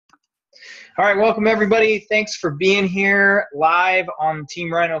All right, welcome everybody. Thanks for being here live on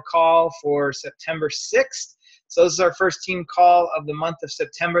Team Rhino call for September 6th. So this is our first team call of the month of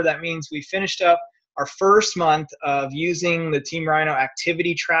September. That means we finished up our first month of using the Team Rhino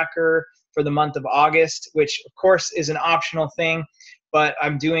activity tracker for the month of August, which of course is an optional thing, but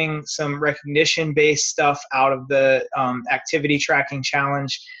I'm doing some recognition-based stuff out of the activity tracking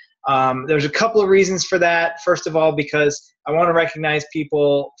challenge. There's a couple of reasons for that. First of all, because I want to recognize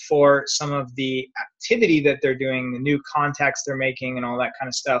people for some of the activity that they're doing, the new contacts they're making and all that kind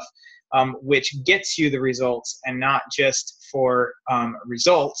of stuff, which gets you the results and not just for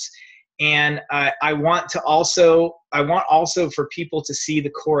results. And I want also for people to see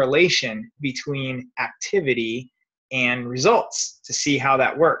the correlation between activity and results, to see how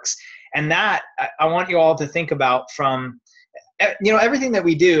that works. And that I want you all to think about from, everything that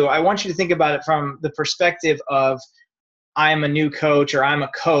we do. I want you to think about it from the perspective of I'm a new coach or I'm a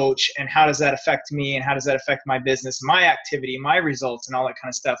coach, and how does that affect me, and how does that affect my business, my activity, my results, and all that kind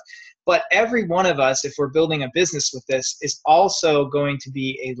of stuff. But every one of us, if we're building a business with this, is also going to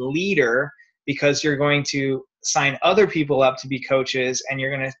be a leader, because you're going to sign other people up to be coaches, and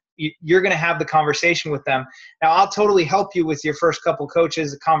you're going to have the conversation with them. Now, I'll totally help you with your first couple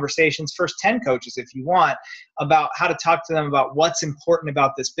coaches, the conversations, first 10 coaches if you want, about how to talk to them about what's important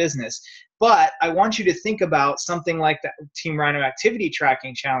about this business. But I want you to think about something like the Team Rhino Activity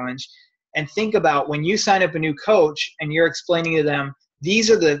Tracking Challenge, and think about when you sign up a new coach and you're explaining to them, these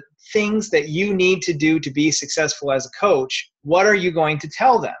are the things that you need to do to be successful as a coach. What are you going to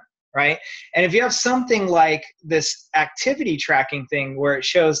tell them? Right? And if you have something like this activity tracking thing where it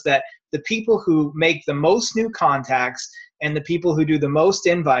shows that the people who make the most new contacts and the people who do the most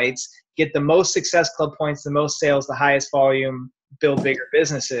invites get the most Success Club points, the most sales, the highest volume, build bigger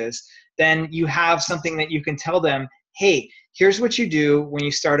businesses, then you have something that you can tell them, hey, here's what you do when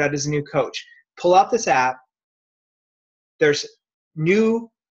you start out as a new coach. Pull out this app. There's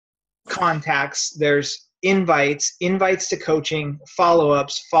new contacts. There's invites to coaching,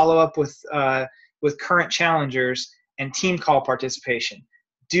 follow-ups, follow-up with current challengers, and team call participation.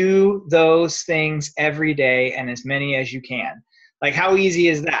 Do those things every day, and as many as you can. Like, how easy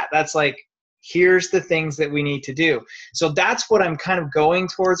is that? That's like, here's the things that we need to do. So that's what I'm kind of going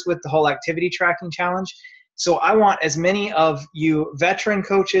towards with the whole activity tracking challenge. So I want as many of you veteran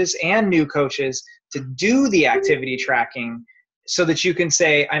coaches and new coaches to do the activity tracking, so that you can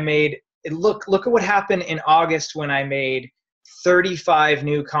say, look at what happened in August when I made 35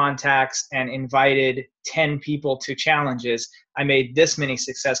 new contacts and invited 10 people to challenges. I made this many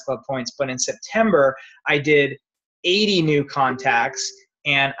Success Club points. But in September, I did 80 new contacts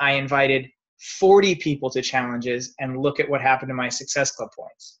and I invited 40 people to challenges, and look at what happened to my Success Club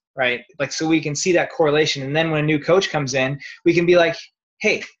points, right? Like, so we can see that correlation. And then when a new coach comes in, we can be like,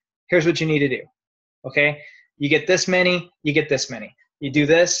 hey, here's what you need to do. Okay. You get this many, you get this many. You do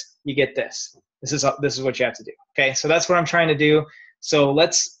this, you get this. This is what you have to do. Okay, so that's what I'm trying to do. So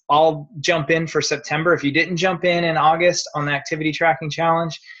let's all jump in for September. If you didn't jump in August on the activity tracking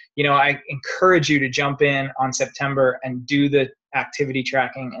challenge, I encourage you to jump in on September and do the activity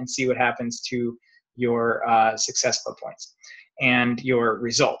tracking and see what happens to your Success Club points and your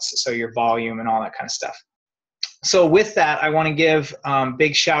results, so your volume and all that kind of stuff. So with that, I want to give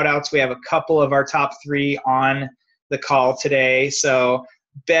big shout outs. We have a couple of our top 3 on the call today. So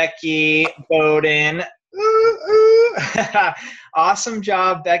Becky Bowden, awesome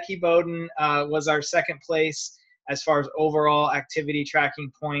job. Becky Bowden was our second place as far as overall activity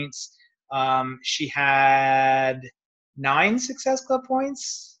tracking points. She had 9 Success Club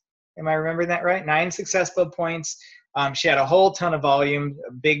points. Am I remembering that right? 9 Success Club points. She had a whole ton of volume,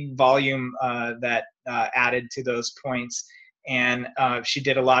 a big volume that added to those points. And she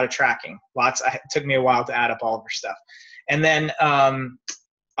did a lot of tracking. It took me a while to add up all of her stuff. And then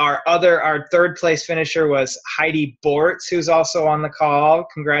our third place finisher was Heidi Bortz, who's also on the call.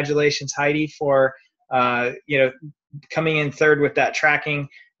 Congratulations, Heidi, for coming in third with that tracking,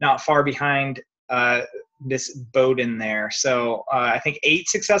 not far behind this Bowden there. So I think 8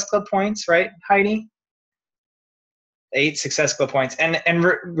 Success Club points, right, Heidi? 8 Success Club points. And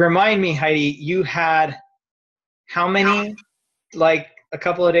remind me, Heidi, you had how many, like a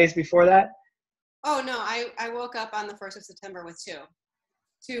couple of days before that? Oh, no, I woke up on the 1st of September with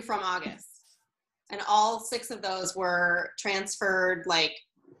 2 from August. And all 6 of those were transferred, like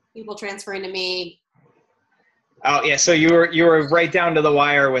people transferring to me. Oh, yeah, so you were right down to the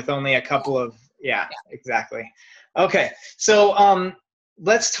wire with only a couple of, yeah. Exactly. Okay, so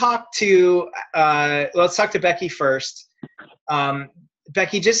let's talk to Becky first.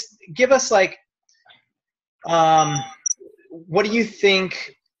 Becky, just give us like, what do you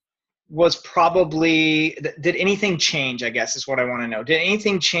think was probably, did anything change, I guess is what I want to know. Did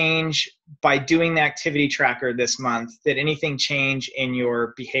anything change by doing the activity tracker this month? Did anything change in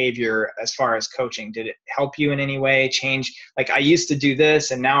your behavior as far as coaching? Did it help you in any way? Change, like I used to do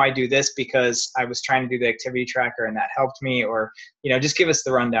this and now I do this because I was trying to do the activity tracker and that helped me? Or, just give us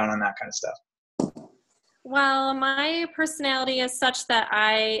the rundown on that kind of stuff. Well, my personality is such that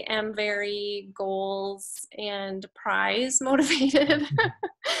I am very goals and prize motivated.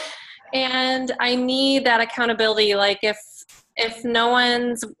 And I need that accountability. Like if no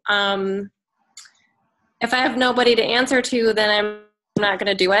one's, if I have nobody to answer to, then I'm not going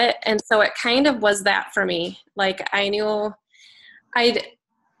to do it. And so it kind of was that for me. Like I knew I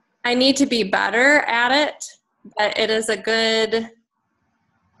need to be better at it, but it is a good,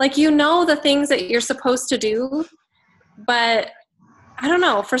 like, the things that you're supposed to do, but I don't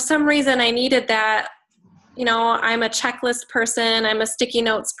know, for some reason I needed that. I'm a checklist person, I'm a sticky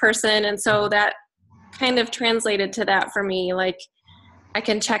notes person, and so that kind of translated to that for me. Like, I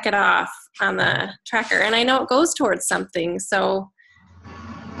can check it off on the tracker, and I know it goes towards something, so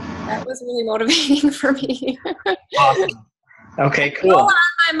that was really motivating for me. Awesome. Okay, cool. It's all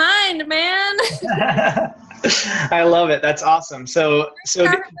on my mind, man. I love it. That's awesome. So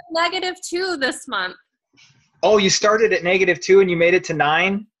 -2 this month. Oh, you started at -2 and you made it to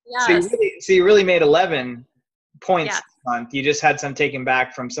 9? Yes. So you really made 11 points Yes. this month. You just had some taken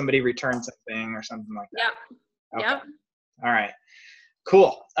back from somebody returned something or something like that. Yep. Okay. Yep. All right.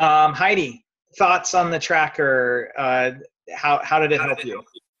 Cool. Heidi, thoughts on the tracker? How did it help you?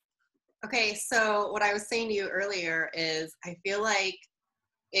 Okay, so what I was saying to you earlier is I feel like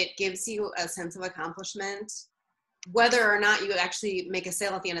it gives you a sense of accomplishment. Whether or not you actually make a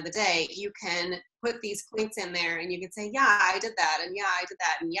sale at the end of the day, you can put these points in there and you can say, yeah, I did that, and yeah, I did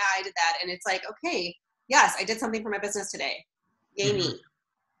that, and yeah, I did that. And it's like, okay, yes, I did something for my business today. Yay me.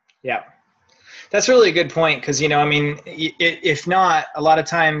 Yeah. That's really a good point because, if not, a lot of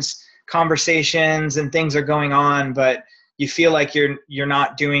times conversations and things are going on, but you feel like you're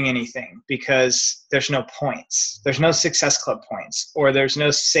not doing anything because there's no points. There's no Success Club points, or there's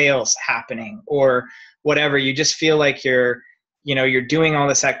no sales happening, or whatever. You just feel like you're doing all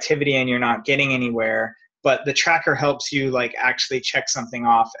this activity and you're not getting anywhere. But the tracker helps you like actually check something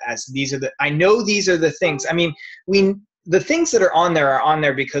off as I know these are the things. I mean, the things that are on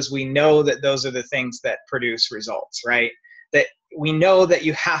there because we know that those are the things that produce results, right? That we know that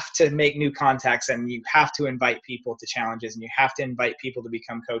you have to make new contacts and you have to invite people to challenges and you have to invite people to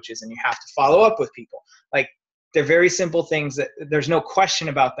become coaches and you have to follow up with people. Like, they're very simple things that there's no question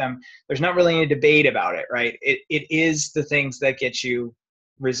about them. There's not really any debate about it, right? It is the things that get you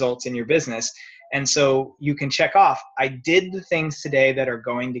results in your business. And so you can check off, I did the things today that are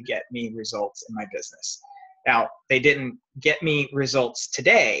going to get me results in my business. Now, they didn't get me results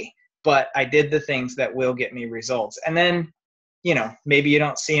today, but I did the things that will get me results. And then, maybe you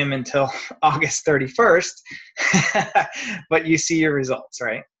don't see them until August 31st, but you see your results,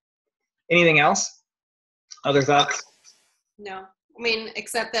 right? Anything else? Other thoughts? No. I mean,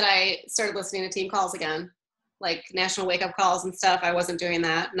 except that I started listening to team calls again, like national wake-up calls and stuff. I wasn't doing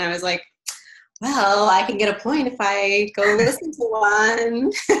that. And I was like, well, I can get a point if I go listen to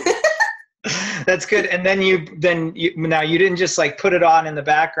one. That's good. And then you didn't just like put it on in the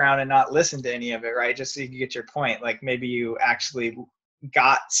background and not listen to any of it, right? Just so you can get your point. Like maybe you actually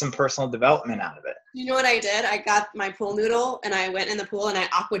got some personal development out of it. You know what I did? I got my pool noodle and I went in the pool and I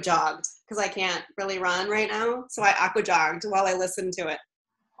aqua jogged because I can't really run right now. So I aqua jogged while I listened to it.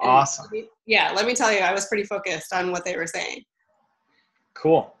 And awesome. Let me tell you, I was pretty focused on what they were saying.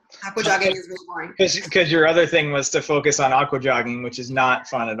 Cool. Aqua jogging is really boring. Because your other thing was to focus on aqua jogging, which is not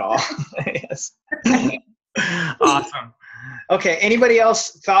fun at all. Yes. Awesome. Okay. Anybody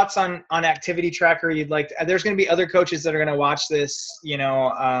else thoughts on activity tracker you'd like to, there's going to be other coaches that are going to watch this,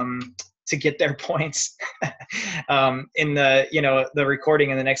 to get their points in the recording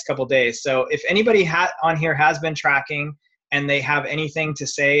in the next couple of days. So if anybody on here has been tracking and they have anything to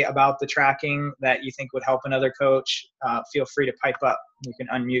say about the tracking that you think would help another coach, feel free to pipe up. You can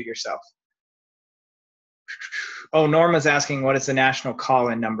unmute yourself. Oh, Norma's asking, what is the national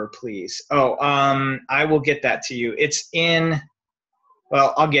call-in number, please? Oh, I will get that to you. It's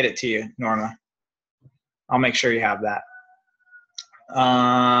I'll get it to you, Norma. I'll make sure you have that.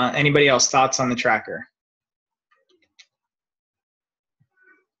 Anybody else thoughts on the tracker?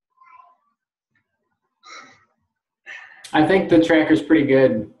 I think the tracker's pretty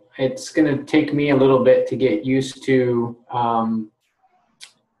good. It's going to take me a little bit to get used to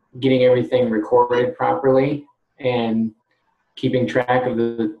getting everything recorded properly and keeping track of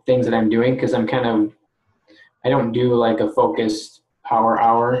the things that I'm doing, because I don't do like a focused power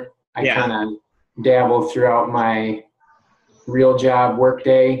hour I kind of dabble throughout my real job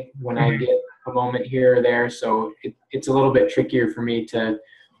workday when I get a moment here or there. So it's a little bit trickier for me to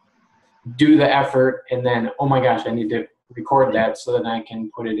do the effort and then, oh my gosh, I need to record that so that I can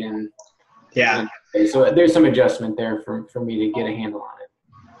put it in. Yeah. So there's some adjustment there for me to get a handle on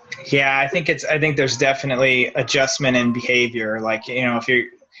it. Yeah, I think there's definitely adjustment in behavior. Like, you know, if you're,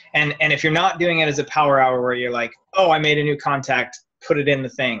 and if you're not doing it as a power hour where you're like, oh, I made a new contact, put it in the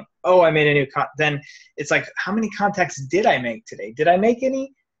thing. Oh, I made a new then it's like, how many contacts did I make today? Did I make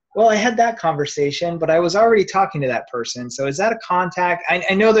any? Well, I had that conversation, but I was already talking to that person. So is that a contact?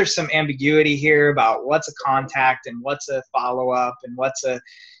 I know there's some ambiguity here about what's a contact and what's a follow-up and what's a,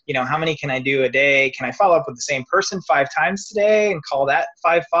 you know, how many can I do a day? Can I follow up with the same person 5 times today and call that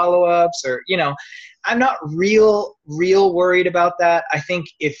 5 follow-ups? Or, you know, I'm not real worried about that. I think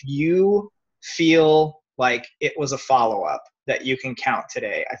if you feel like it was a follow-up that you can count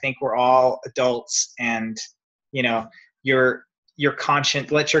today, I think we're all adults, and, you know, your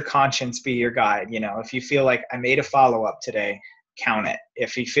conscience, let your conscience be your guide. You know, if you feel like I made a follow-up today, count it.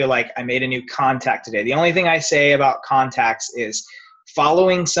 If you feel like I made a new contact today, the only thing I say about contacts is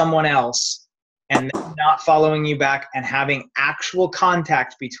following someone else and then not following you back and having actual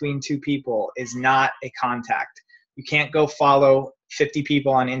contact between 2 people is not a contact. You can't go follow 50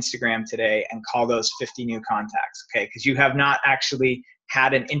 people on Instagram today and call those 50 new contacts, okay? Because you have not actually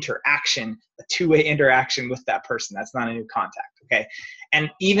had an interaction, a 2-way interaction with that person. That's not a new contact, okay? And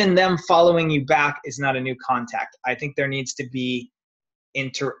even them following you back is not a new contact. I think there needs to be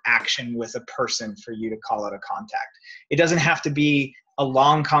interaction with a person for you to call it a contact. It doesn't have to be a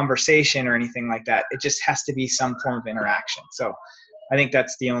long conversation or anything like that. It just has to be some form of interaction. So I think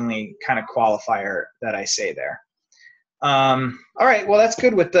that's the only kind of qualifier that I say there. All right, well, that's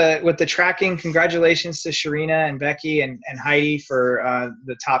good with the tracking. Congratulations to Sharina and Becky and Heidi for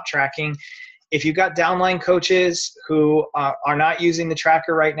the top tracking. If you've got downline coaches who are not using the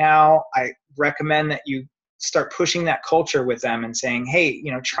tracker right now, I recommend that you start pushing that culture with them and saying, hey,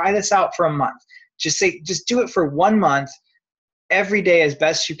 you know, try this out for a month. Just do it for 1 month, every day as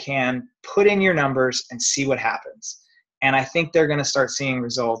best you can, put in your numbers and see what happens. And I think they're going to start seeing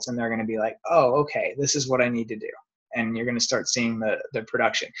results, and they're going to be like, oh, okay, this is what I need to do. And you're going to start seeing the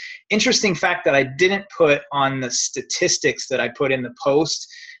production. Interesting fact that I didn't put on the statistics that I put in the post,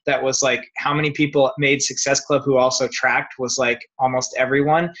 that was like how many people made Success Club who also tracked, was like almost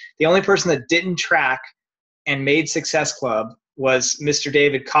everyone. The only person that didn't track and made Success Club was Mr.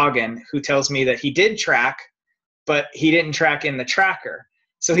 David Coggin, who tells me that he did track, but he didn't track in the tracker.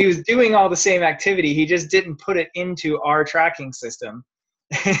 So he was doing all the same activity. He just didn't put it into our tracking system.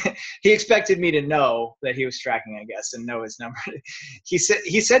 He expected me to know that he was tracking, I guess, and know his number. He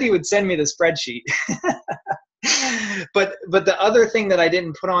said he would send me the spreadsheet. But the other thing that I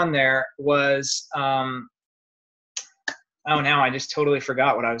didn't put on there was, oh, now I just totally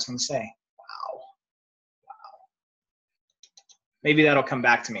forgot what I was going to say. Wow. Maybe that'll come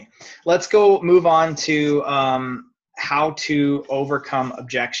back to me. Let's go move on to how to overcome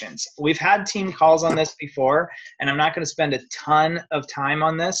objections. We've had team calls on this before, and I'm not going to spend a ton of time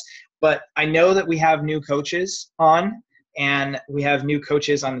on this, but I know that we have new coaches on, and we have new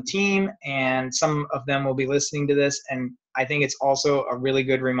coaches on the team, and some of them will be listening to this. And I think it's also a really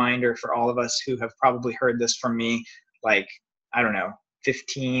good reminder for all of us who have probably heard this from me, like, I don't know,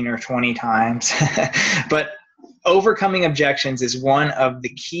 15 or 20 times. But overcoming objections is one of the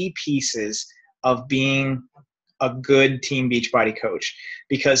key pieces of being a good Team Beachbody coach,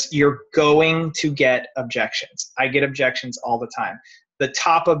 because you're going to get objections. I get objections all the time. The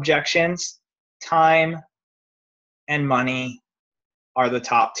top objections, time and money, are the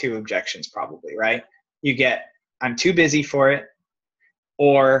top 2 objections probably, right? You get, I'm too busy for it,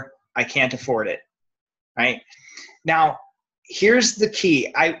 or I can't afford it, right? Now, here's the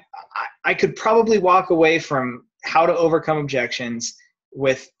key. I could probably walk away from how to overcome objections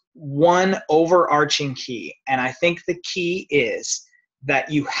with one overarching key. And I think the key is that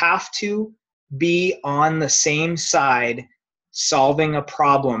you have to be on the same side solving a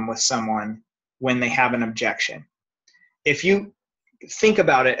problem with someone when they have an objection. If you think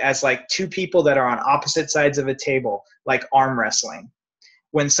about it as like 2 people that are on opposite sides of a table, like arm wrestling,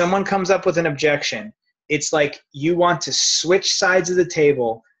 when someone comes up with an objection, it's like you want to switch sides of the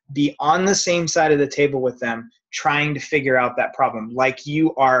table, be on the same side of the table with them, trying to figure out that problem, like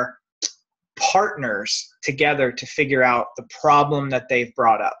you are partners together to figure out the problem that they've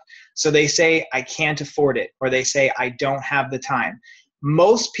brought up. So they say, I can't afford it, or they say, I don't have the time.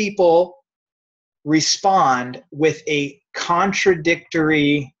 Most people respond with a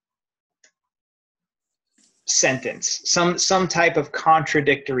contradictory sentence, some type of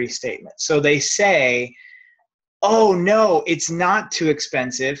contradictory statement. So they say, oh no, it's not too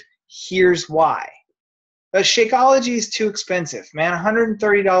expensive. Here's why. But Shakeology is too expensive, man.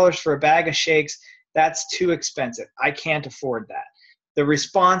 $130 for a bag of shakes, that's too expensive. I can't afford that. The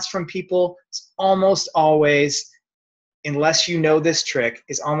response from people is almost always, unless you know this trick,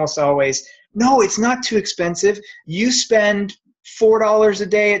 is almost always, no, it's not too expensive. You spend $4 a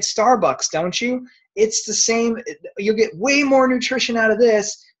day at Starbucks, don't you? It's the same. You'll get way more nutrition out of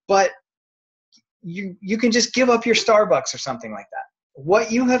this, but you can just give up your Starbucks or something like that.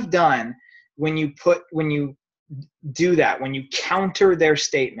 What you have done when you do that, when you counter their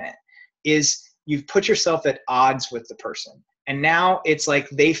statement, is you've put yourself at odds with the person. And now it's like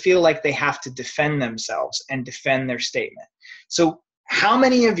they feel like they have to defend themselves and defend their statement. So how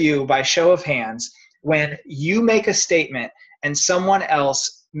many of you, by show of hands, when you make a statement and someone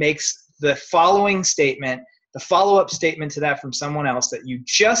else makes the following statement, the follow-up statement to that from someone else that you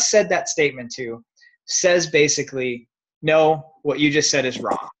just said that statement to, says basically, no, what you just said is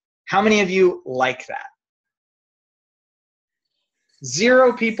wrong? How many of you like that?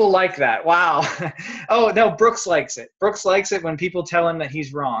 0 people like that. Wow. Oh, no, Brooks likes it. Brooks likes it when people tell him that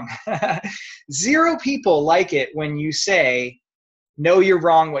he's wrong. 0 people like it when you say, no, you're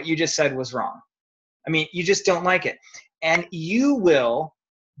wrong. What you just said was wrong. I mean, you just don't like it. And you will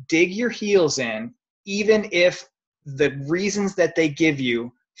dig your heels in, even if the reasons that they give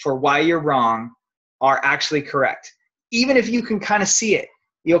you for why you're wrong are actually correct. Even if you can kind of see it,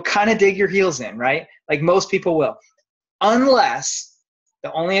 you'll kind of dig your heels in, right? Like most people will. Unless,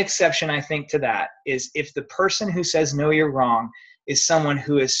 the only exception I think to that is if the person who says, no, you're wrong, is someone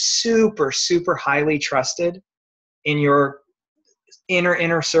who is super, super highly trusted in your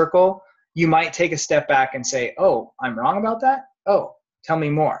inner circle, you might take a step back and say, oh, I'm wrong about that? Oh, tell me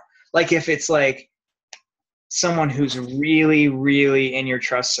more. Like if it's like someone who's really, really in your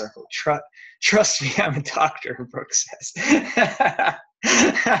trust circle. Trust me, I'm a doctor, Brooks says.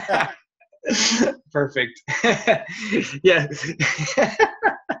 Perfect. Yeah.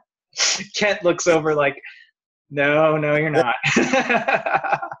 Kent looks over like, no, you're not.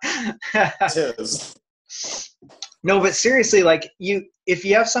 It is. No, but seriously, like if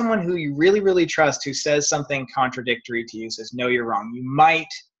you have someone who you really, really trust who says something contradictory to you, says, no, you're wrong, you might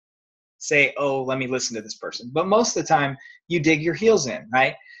say, oh, let me listen to this person. But most of the time, you dig your heels in,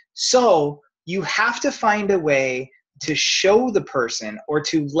 right? So you have to find a way to show the person or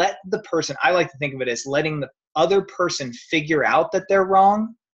to let the person, I like to think of it as letting the other person figure out that they're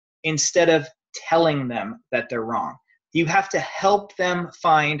wrong instead of telling them that they're wrong. You have to help them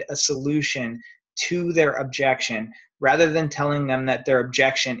find a solution to their objection rather than telling them that their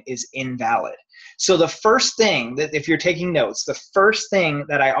objection is invalid. So the first thing that, if you're taking notes, the first thing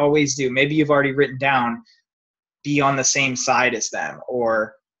that I always do, maybe you've already written down, be on the same side as them,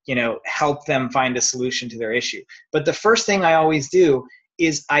 or help them find a solution to their issue. But the first thing I always do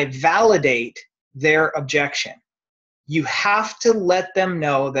is I validate their objection. You have to let them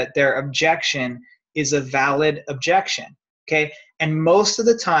know that their objection is a valid objection, okay? And most of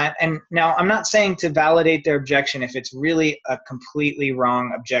the time, and now I'm not saying to validate their objection if it's really a completely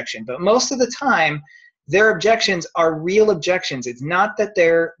wrong objection, but most of the time, their objections are real objections. It's not that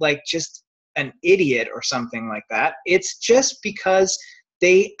they're like just an idiot or something like that. It's just because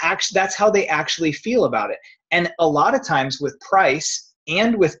that's how they actually feel about it. And a lot of times with price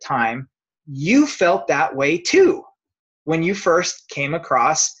and with time, you felt that way too when you first came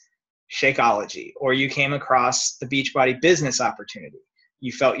across Shakeology or you came across the Beachbody business opportunity.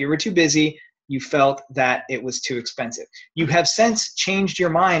 You felt you were too busy. You felt that it was too expensive. You have since changed your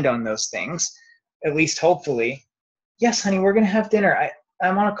mind on those things, at least hopefully. Yes, honey, we're going to have dinner.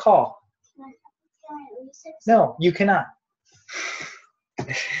 I'm on a call. No, you cannot.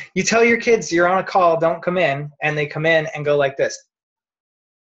 You tell your kids you're on a call, don't come in, and they come in and go like this.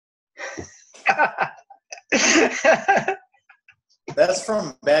 That's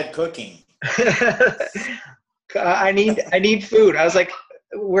from bad cooking. I need food. I was like,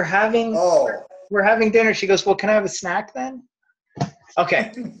 we're having dinner. She goes, well, can I have a snack then?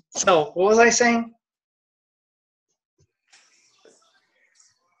 Okay. So what was I saying?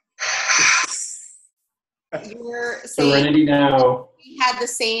 You were saying Serenity now. we had the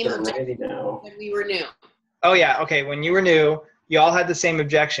same Serenity objection now. when we were new. Oh yeah. Okay. When you were new, you all had the same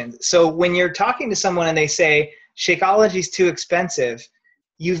objections. So when you're talking to someone and they say Shakeology is too expensive,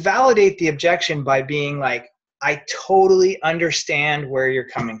 you validate the objection by being like, I totally understand where you're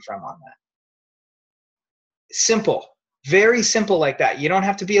coming from on that. Simple, very simple like that. You don't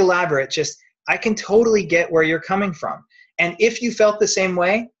have to be elaborate. Just, I can totally get where you're coming from. And if you felt the same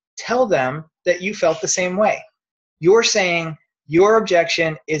way, tell them that you felt the same way. You're saying your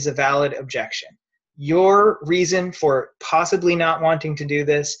objection is a valid objection. Your reason for possibly not wanting to do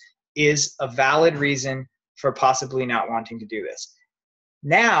this is a valid reason for possibly not wanting to do this.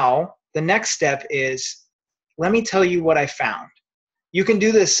 Now, the next step is, let me tell you what I found. You can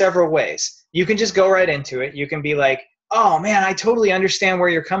do this several ways. You can just go right into it. You can be like, oh man, I totally understand where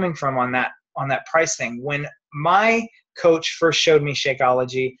you're coming from on that price thing. When my coach first showed me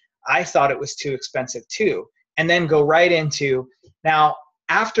Shakeology, I thought it was too expensive too. And then go right into, now,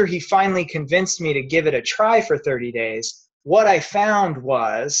 after he finally convinced me to give it a try for 30 days, what I found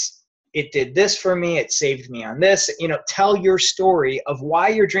was it did this for me. It saved me on this. You know, tell your story of why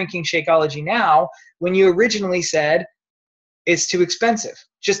you're drinking Shakeology now when you originally said it's too expensive.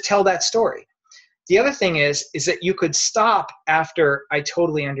 Just tell that story. The other thing is that you could stop after I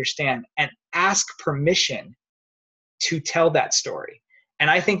totally understand and ask permission to tell that story. And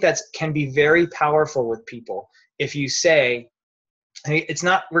I think that can be very powerful with people. If you say, I mean, it's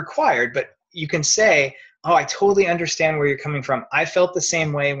not required, but you can say, oh, I totally understand where you're coming from. I felt the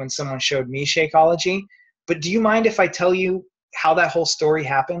same way when someone showed me Shakeology, but do you mind if I tell you how that whole story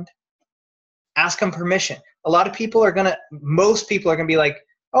happened? Ask them permission. A lot of people most people are gonna be like,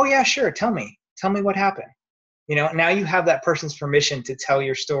 oh yeah, sure, tell me what happened. You know, now you have that person's permission to tell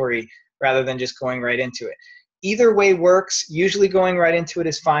your story rather than just going right into it. Either way works. Usually going right into it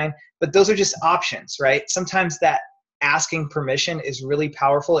is fine, but those are just options, right? Sometimes that asking permission is really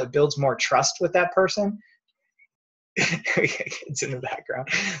powerful. It builds more trust with that person. Kids in the background.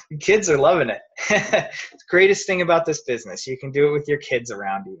 Kids are loving it. The greatest thing about this business, you can do it with your kids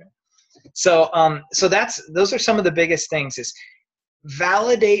around even. So those are some of the biggest things, is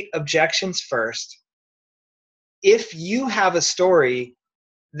validate objections first. If you have a story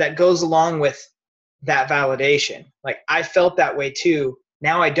that goes along with that validation, like I felt that way too,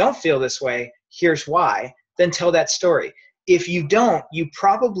 now I don't feel this way, here's why, then tell that story. If you don't, you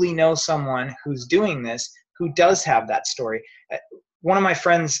probably know someone who's doing this who does have that story. One of my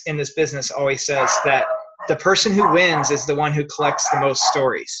friends in this business always says that the person who wins is the one who collects the most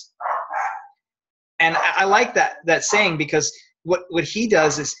stories. And I like that saying, because what he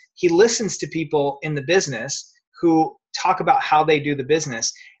does is he listens to people in the business who talk about how they do the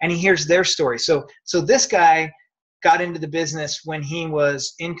business, and he hears their story. So this guy got into the business when he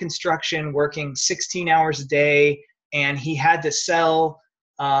was in construction, working 16 hours a day, and he had to sell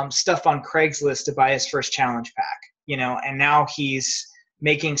stuff on Craigslist to buy his first challenge pack, you know, and now he's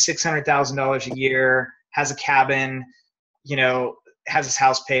making $600,000 a year, has a cabin, you know, has his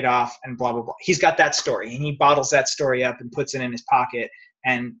house paid off, and blah, blah, blah. He's got that story, and he bottles that story up and puts it in his pocket.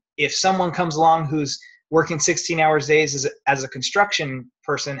 And if someone comes along who's working 16 hours days as a construction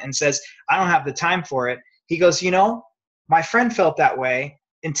person and says, I don't have the time for it, he goes, you know, my friend felt that way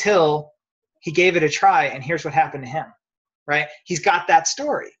until he gave it a try, and here's what happened to him, right? He's got that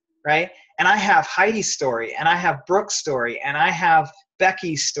story, right? And I have Heidi's story, and I have Brooke's story, and I have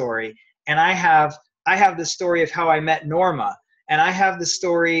Becky's story, and I have the story of how I met Norma, and I have the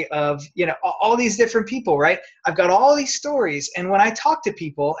story of, you know, all these different people, right? I've got all these stories, and when I talk to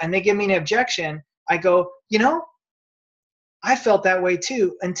people and they give me an objection, I go, you know, I felt that way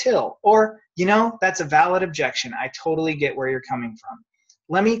too until, or, you know, that's a valid objection. I totally get where you're coming from.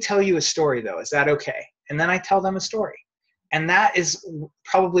 Let me tell you a story though. Is that okay? And then I tell them a story. And that is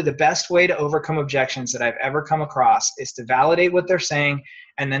probably the best way to overcome objections that I've ever come across, is to validate what they're saying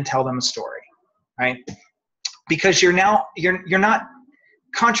and then tell them a story, right? Because you're not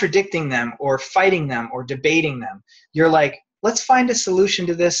contradicting them or fighting them or debating them. You're like, let's find a solution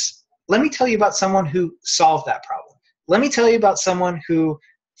to this. Let me tell you about someone who solved that problem. Let me tell you about someone who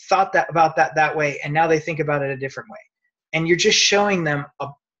thought about that way, and now they think about it a different way. And you're just showing them a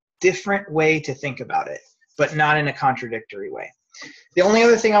different way to think about it, but not in a contradictory way. The only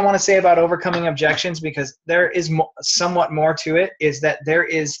other thing I want to say about overcoming objections, because there is somewhat more to it, is that there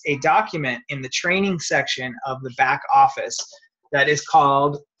is a document in the training section of the back office that is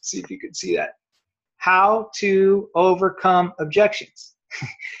called, see if you can see that, How to Overcome Objections.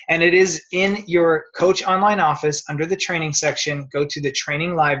 And it is in your Coach Online office under the training section. Go to the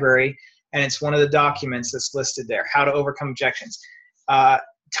training library, and it's one of the documents that's listed there, How to Overcome Objections.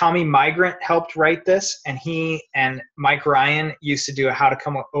 Tommy Migrant helped write this, and he and Mike Ryan used to do a How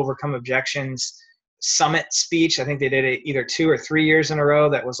to Overcome Objections summit speech. I think they did it either 2 or 3 years in a row.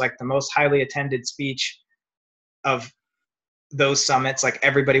 That was like the most highly attended speech of those summits. Like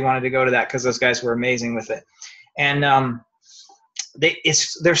everybody wanted to go to that because those guys were amazing with it. And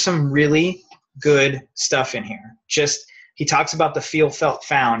there's some really good stuff in here. He talks about the feel, felt,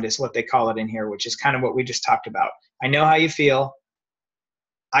 found is what they call it in here, which is kind of what we just talked about. I know how you feel.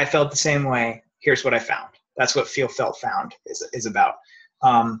 I felt the same way. Here's what I found. That's what feel, felt, found is about.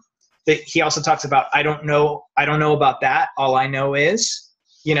 He also talks about, I don't know about that. All I know is,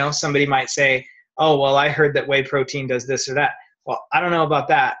 somebody might say, oh, well, I heard that whey protein does this or that. Well, I don't know about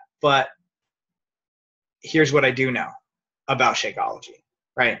that, but here's what I do know about Shakeology,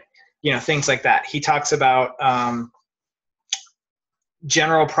 right? Things like that. He talks about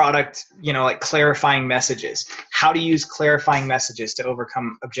general product, like clarifying messages, how to use clarifying messages to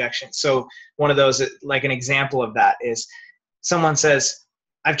overcome objections. So one of those, like an example of that is someone says,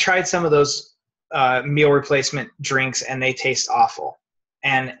 I've tried some of those meal replacement drinks and they taste awful.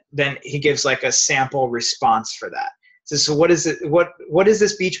 And then he gives like a sample response for that. So what is it? What is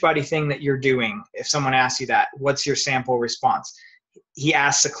this Beachbody thing that you're doing? If someone asks you that, what's your sample response? He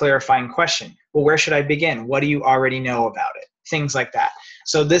asks a clarifying question. Well, where should I begin? What do you already know about it? Things like that.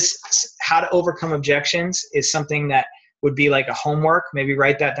 So this, how to overcome objections, is something that would be like a homework. Maybe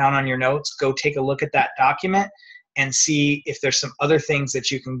write that down on your notes. Go take a look at that document and see if there's some other things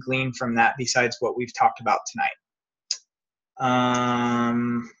that you can glean from that besides what we've talked about tonight.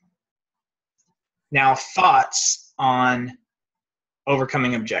 Now, thoughts on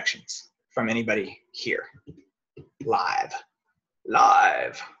overcoming objections from anybody here? Live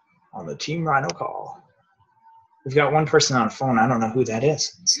on the Team Rhino call. We've got one person on the phone. I don't know who that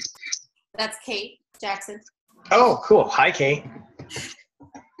is. That's Kate Jackson. Oh, cool. Hi, Kate.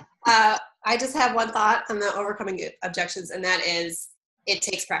 I just have one thought on the overcoming objections, and that is it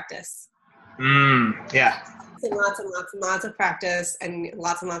takes practice. Yeah. And lots and lots and lots of practice and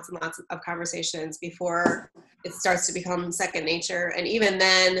lots of conversations before it starts to become second nature. And even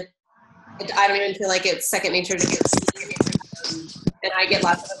then, I don't even feel like it's second nature to get. And I get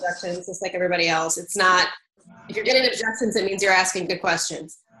lots of objections, just like everybody else. It's not. If you're getting objections, it means you're asking good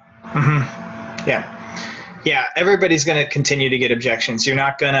questions. Mm-hmm. Yeah. Everybody's going to continue to get objections. You're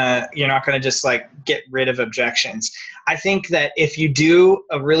not gonna just like get rid of objections. I think that if you do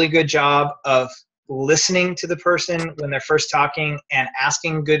a really good job of listening to the person when they're first talking and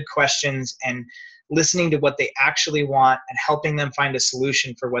asking good questions and listening to what they actually want and helping them find a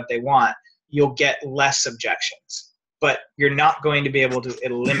solution for what they want, you'll get less objections. But you're not going to be able to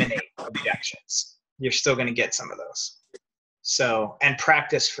eliminate objections. You're still going to get some of those. So, and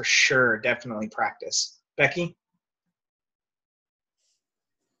practice for sure, definitely practice. Becky?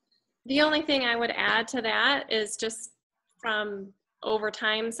 The only thing I would add to that is just from over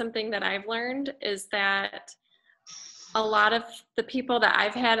time, something that I've learned is that a lot of the people that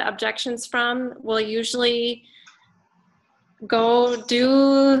I've had objections from will usually go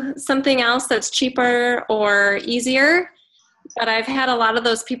do something else that's cheaper or easier. But I've had a lot of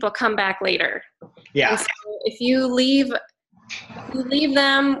those people come back later. Yeah. And so if you leave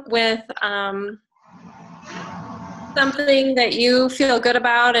them with something that you feel good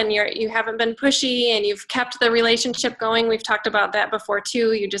about and you haven't been pushy and you've kept the relationship going, we've talked about that before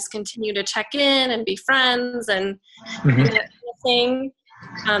too. You just continue to check in and be friends and that kind of thing.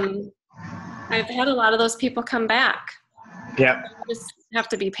 I've had a lot of those people come back. Yeah. You just have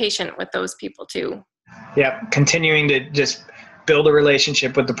to be patient with those people too. Yeah. Continuing to just build a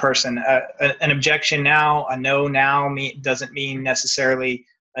relationship with the person. An objection now, a no now doesn't mean necessarily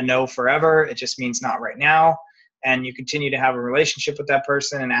a no forever. It just means not right now. And you continue to have a relationship with that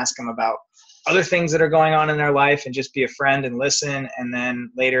person and ask them about other things that are going on in their life and just be a friend and listen. And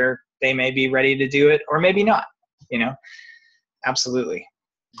then later they may be ready to do it or maybe not, Absolutely.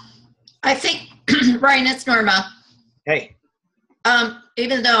 I think, Ryan, it's Norma. Hey.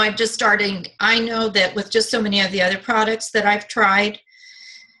 Even though I'm just starting, I know that with just so many of the other products that I've tried,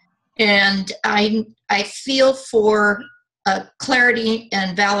 and I feel for clarity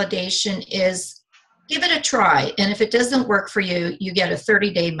and validation is give it a try. And if it doesn't work for you, you get a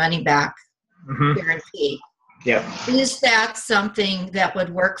 30-day money back guarantee. Yeah. Is that something that would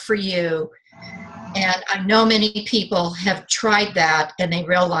work for you? And I know many people have tried that and they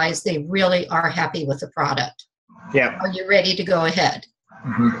realize they really are happy with the product. Yeah. Are you ready to go ahead?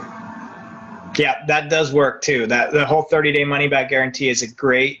 Yeah, that does work too. That the whole 30-day money back guarantee is a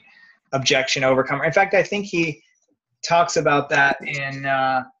great objection overcomer. In fact, I think he talks about that in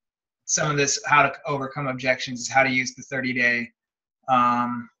some of this, how to overcome objections, is how to use the 30-day.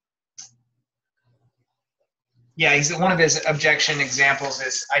 Yeah, one of his objection examples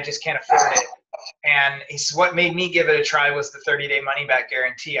is, I just can't afford it. And he says, what made me give it a try was the 30-day money back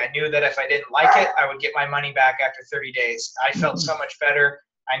guarantee. I knew that if I didn't like it, I would get my money back after 30 days. I felt so much better.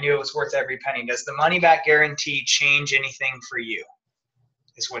 I knew it was worth every penny. Does the money back guarantee change anything for you?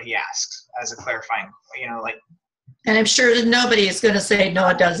 Is what he asks as a clarifying, And I'm sure that nobody is going to say, no,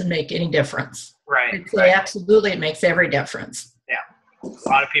 it doesn't make any difference. Right. They'd say, absolutely, it makes every difference. Yeah. A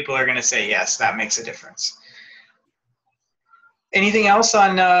lot of people are going to say yes, that makes a difference. Anything else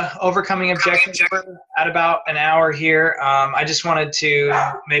on overcoming objections? We're at about an hour here. I just wanted to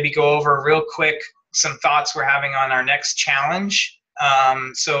maybe go over real quick some thoughts we're having on our next challenge.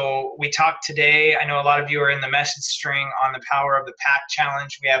 So we talked today, I know a lot of you are in the message string on the Power of the Pack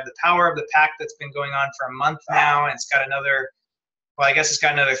challenge. We have the Power of the Pack that's been going on for a month now, and it's got another, well, I guess it's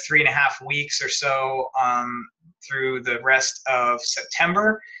got another 3.5 weeks or so through the rest of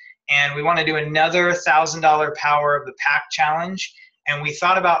September. And we want to do another $1,000 Power of the Pack challenge. And we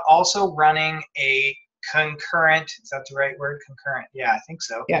thought about also running a concurrent, is that the right word? Concurrent, yeah, I think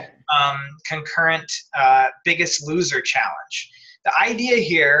so. Yeah. Concurrent Biggest Loser challenge. The idea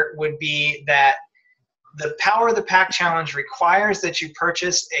here would be that the Power of the Pack challenge requires that you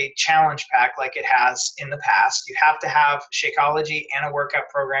purchase a challenge pack like it has in the past. You have to have Shakeology and a workout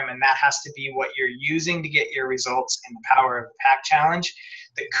program, and that has to be what you're using to get your results in the Power of the Pack challenge.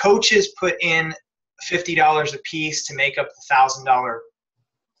 The coaches put in $50 a piece to make up the $1,000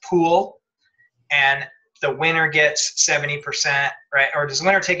 pool, and the winner gets 70%, right? Or does the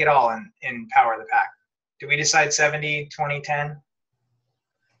winner take it all in Power of the Pack? Did we decide 70, 20, 10?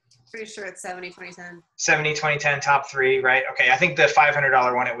 Pretty sure it's 70, 20, 10. 70, 20, 10, top three, right? Okay, I think the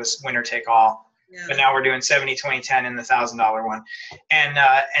 $500 one, it was winner take all. Yeah. But now we're doing 70, 20, 10 in the $1,000 one.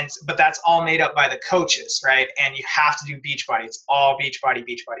 But that's all made up by the coaches, right? And you have to do Beachbody. It's all Beachbody,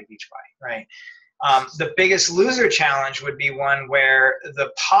 Beachbody, Beachbody, right? The Biggest Loser challenge would be one where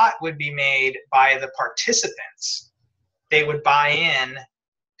the pot would be made by the participants. They would buy in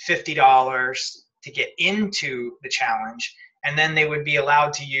 $50 to get into the challenge, and then they would be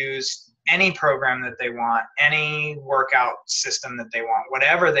allowed to use any program that they want, any workout system that they want,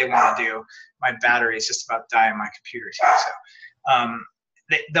 whatever they want to do. My battery is just about to die on my computer too, so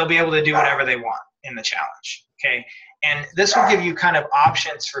they'll be able to do whatever they want in the challenge, okay? And this will give you kind of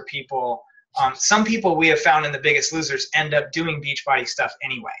options for people. Some people we have found in the Biggest Losers end up doing Beachbody stuff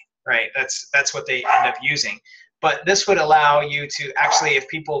anyway, right? That's what they end up using. But this would allow you to actually, if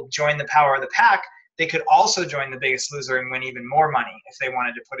people join the Power of the Pack, they could also join the Biggest Loser and win even more money if they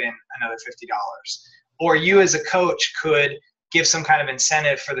wanted to put in another $50. Or you as a coach could give some kind of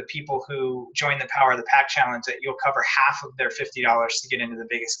incentive for the people who join the Power of the Pack challenge that you'll cover half of their $50 to get into the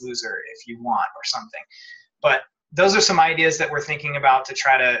Biggest Loser if you want, or something. But those are some ideas that we're thinking about to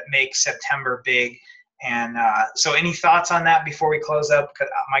try to make September big. And so any thoughts on that before we close up?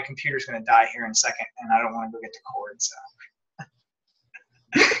 Because my computer's going to die here in a second, and I don't want to go get the cord. So,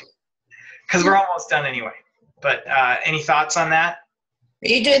 because we're almost done anyway. But any thoughts on that? Are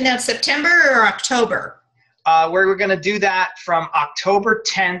you doing that September or October? We're going to do that from October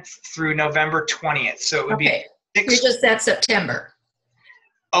 10th through November 20th. So it would be 6. You're just that September.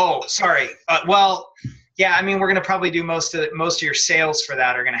 Oh, sorry. Well, yeah, I mean, we're going to probably do most of your sales for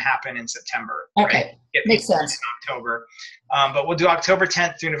that are going to happen in September. Okay, right? makes sense. In October. But we'll do October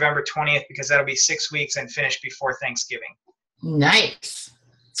 10th through November 20th because that'll be 6 weeks and finish before Thanksgiving. Nice.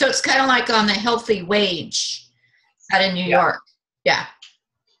 So it's kind of like on the healthy wage out of New York. Yeah.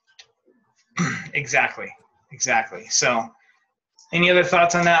 Exactly. So any other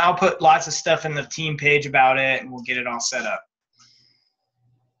thoughts on that? I'll put lots of stuff in the team page about it, and we'll get it all set up.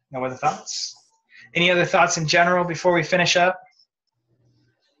 No other thoughts? Any other thoughts in general before we finish up?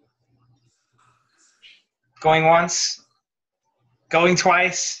 Going once? Going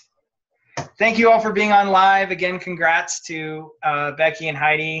twice? Thank you all for being on live. Again, congrats to Becky and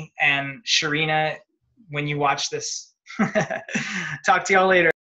Heidi and Sharina when you watch this. Talk to y'all later.